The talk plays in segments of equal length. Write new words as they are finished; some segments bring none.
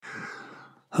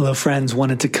Hello, friends.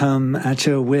 Wanted to come at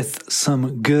you with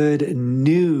some good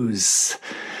news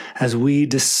as we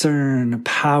discern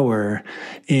power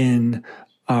in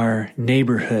our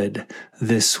neighborhood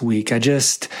this week. I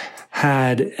just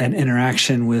had an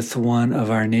interaction with one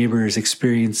of our neighbors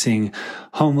experiencing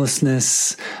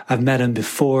homelessness. I've met him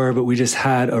before, but we just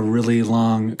had a really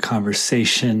long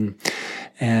conversation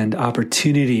and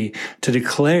opportunity to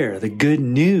declare the good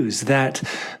news that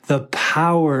the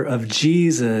power of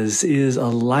Jesus is a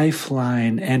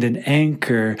lifeline and an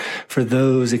anchor for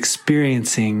those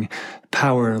experiencing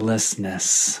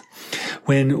powerlessness.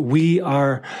 When we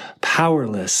are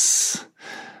powerless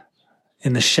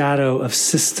in the shadow of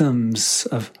systems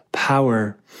of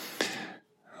power,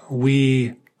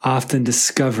 we often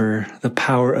discover the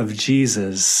power of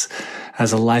Jesus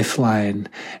as a lifeline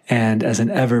and as an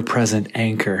ever-present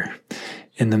anchor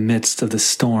in the midst of the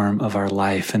storm of our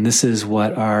life. And this is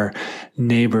what our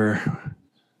neighbor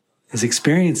is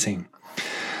experiencing.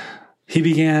 He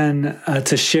began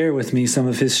to share with me some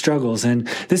of his struggles. And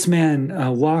this man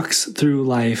walks through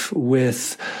life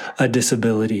with a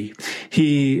disability.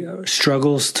 He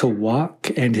struggles to walk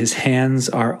and his hands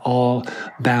are all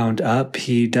bound up.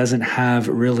 He doesn't have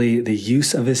really the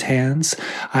use of his hands.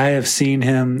 I have seen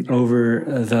him over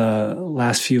the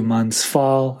last few months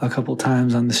fall a couple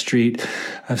times on the street.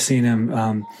 I've seen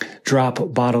him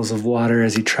drop bottles of water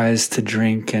as he tries to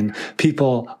drink, and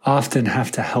people often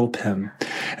have to help him.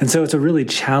 And so it's a really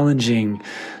challenging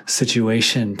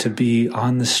situation to be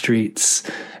on the streets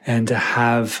and to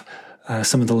have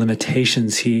some of the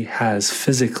limitations he has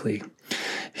physically.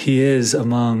 He is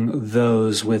among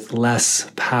those with less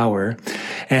power.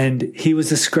 And he was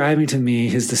describing to me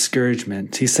his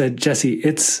discouragement. He said, "Jesse,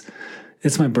 it's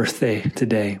my birthday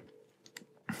today.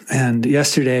 And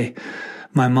yesterday,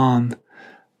 my mom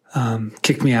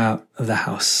kicked me out of the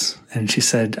house. And she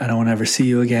said, I don't want to ever see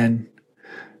you again.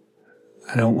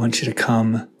 I don't want you to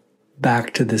come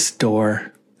back to this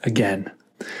door again."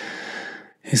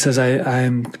 He says,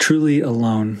 I'm truly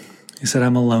alone. He said,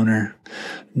 I'm a loner.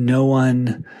 No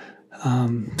one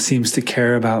seems to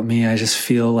care about me. I just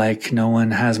feel like no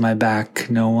one has my back.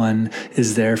 No one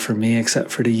is there for me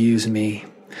except for to use me.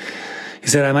 He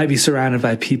said, I might be surrounded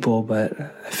by people, but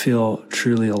I feel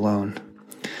truly alone.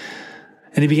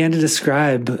 And he began to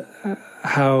describe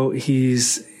how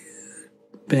he's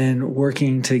been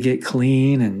working to get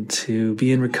clean and to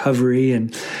be in recovery,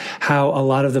 and how a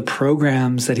lot of the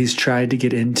programs that he's tried to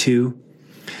get into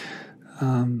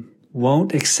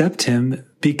won't accept him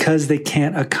because they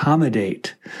can't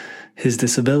accommodate his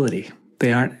disability.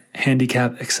 They aren't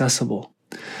handicap accessible.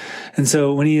 And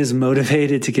so when he is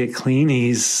motivated to get clean,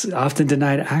 he's often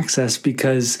denied access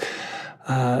because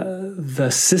the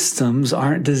systems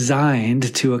aren't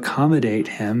designed to accommodate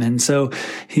him. And so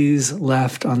he's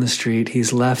left on the street.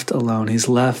 He's left alone. He's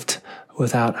left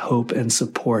without hope and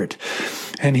support.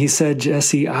 And he said,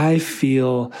 Jesse, I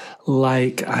feel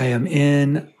like I am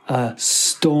in a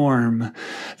storm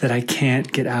that I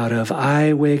can't get out of.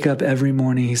 I wake up every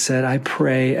morning, he said, I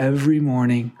pray every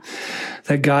morning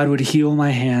that God would heal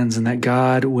my hands and that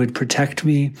God would protect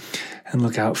me and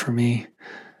look out for me.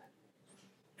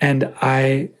 And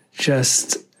I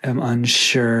just am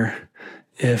unsure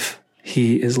if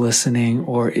he is listening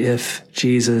or if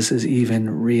Jesus is even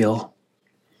real.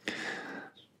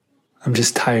 I'm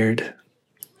just tired.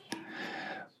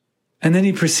 And then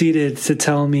he proceeded to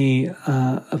tell me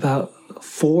about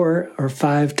 4 or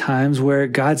 5 times where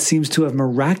God seems to have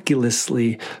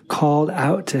miraculously called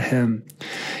out to him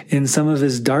in some of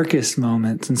his darkest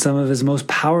moments and some of his most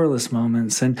powerless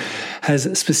moments, and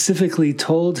has specifically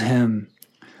told him,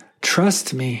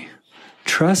 trust me,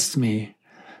 trust me.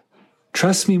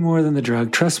 Trust me more than the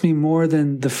drug. Trust me more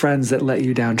than the friends that let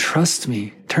you down. Trust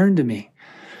me. Turn to me.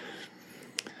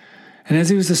 And as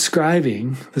he was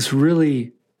describing this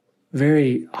really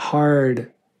very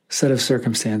hard set of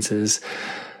circumstances,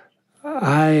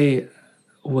 I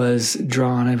was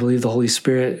drawn, I believe the Holy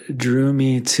Spirit drew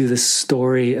me to the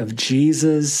story of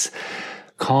Jesus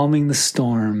calming the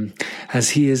storm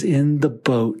as he is in the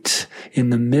boat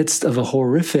in the midst of a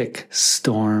horrific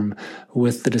storm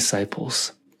with the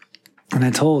disciples. And I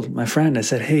told my friend, I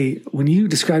said, hey, when you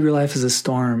describe your life as a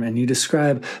storm and you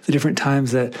describe the different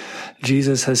times that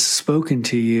Jesus has spoken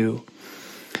to you,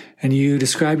 and you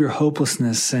describe your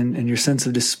hopelessness and your sense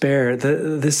of despair,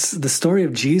 the story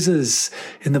of Jesus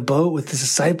in the boat with the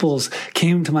disciples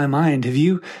came to my mind. Do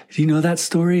you know that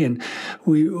story? And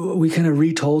we kind of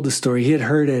retold the story. He had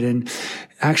heard it. And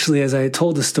actually, as I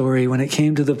told the story, when it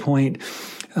came to the point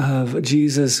of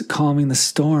Jesus calming the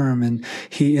storm, and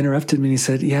he interrupted me and he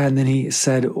said, yeah. And then he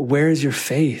said, where is your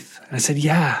faith? And I said,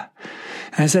 yeah.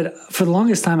 And I said, for the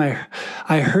longest time,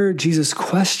 I heard Jesus'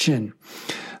 question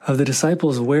of the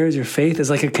disciples, where is your faith, as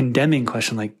like a condemning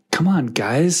question. Like, come on,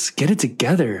 guys, get it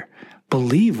together.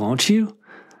 Believe, won't you?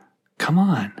 Come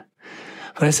on.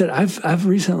 But I said, I've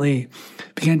recently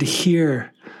began to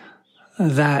hear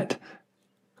that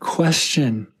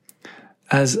question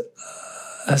as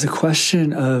a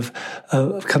question of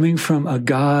coming from a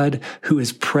God who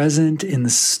is present in the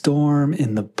storm,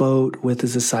 in the boat with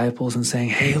his disciples, and saying,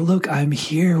 hey, look, I'm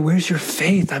here. Where's your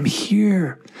faith? I'm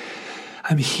here.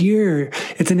 I'm here.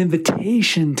 It's an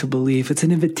invitation to believe. It's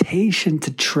an invitation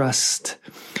to trust.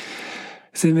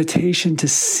 It's an invitation to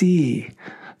see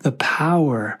the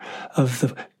power of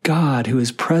the God who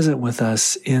is present with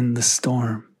us in the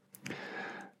storm.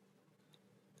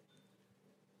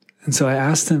 And so I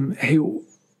asked him, hey,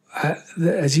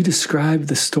 as you describe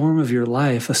the storm of your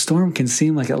life, a storm can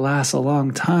seem like it lasts a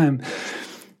long time,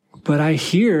 but I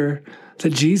hear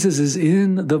that Jesus is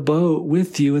in the boat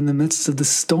with you in the midst of the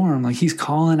storm. Like he's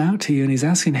calling out to you and he's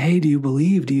asking, hey, do you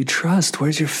believe? Do you trust?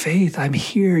 Where's your faith? I'm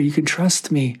here. You can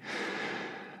trust me.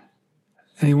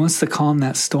 And he wants to calm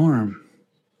that storm.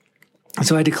 And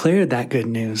so I declared that good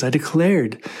news. I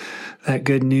declared that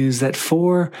good news that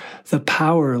for the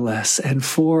powerless and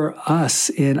for us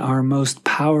in our most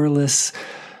powerless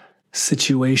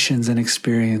situations and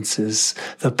experiences,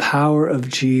 the power of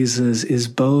Jesus is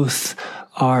both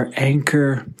our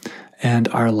anchor and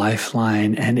our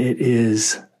lifeline, and it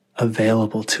is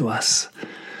available to us.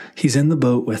 He's in the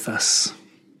boat with us,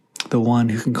 the one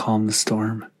who can calm the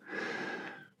storm.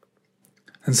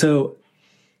 And so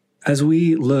as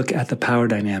we look at the power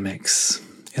dynamics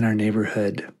in our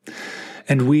neighborhood,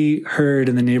 and we heard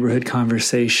in the neighborhood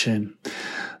conversation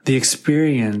the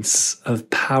experience of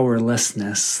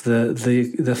powerlessness,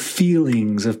 the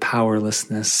feelings of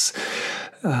powerlessness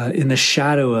in the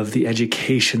shadow of the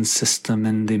education system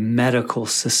and the medical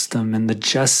system and the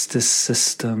justice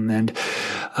system and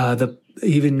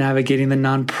even navigating the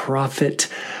nonprofit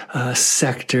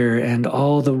sector and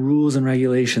all the rules and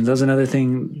regulations. That was another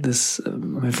thing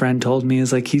my friend told me,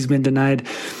 is like he's been denied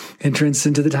entrance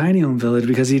into the tiny home village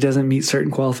because he doesn't meet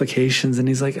certain qualifications. And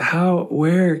he's like,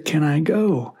 where can I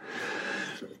go?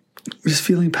 Just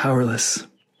feeling powerless.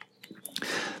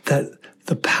 That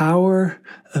the power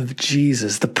of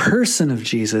Jesus, the person of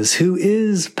Jesus, who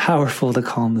is powerful to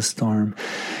calm the storm,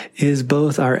 is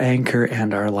both our anchor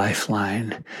and our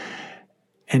lifeline.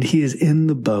 And he is in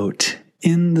the boat,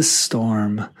 in the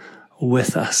storm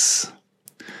with us,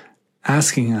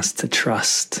 asking us to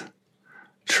trust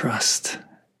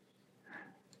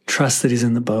that he's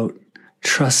in the boat,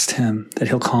 trust him that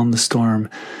he'll calm the storm,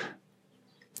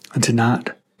 and to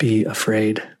not be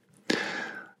afraid.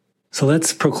 So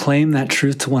let's proclaim that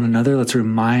truth to one another. Let's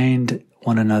remind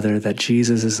one another that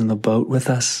Jesus is in the boat with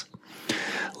us.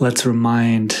 Let's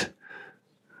remind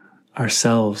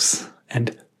ourselves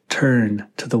and turn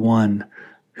to the one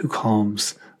who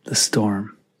calms the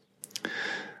storm.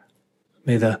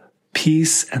 May the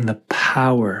peace and the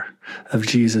power of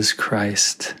Jesus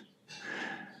Christ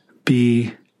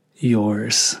be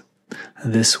yours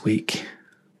this week.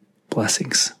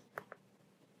 Blessings.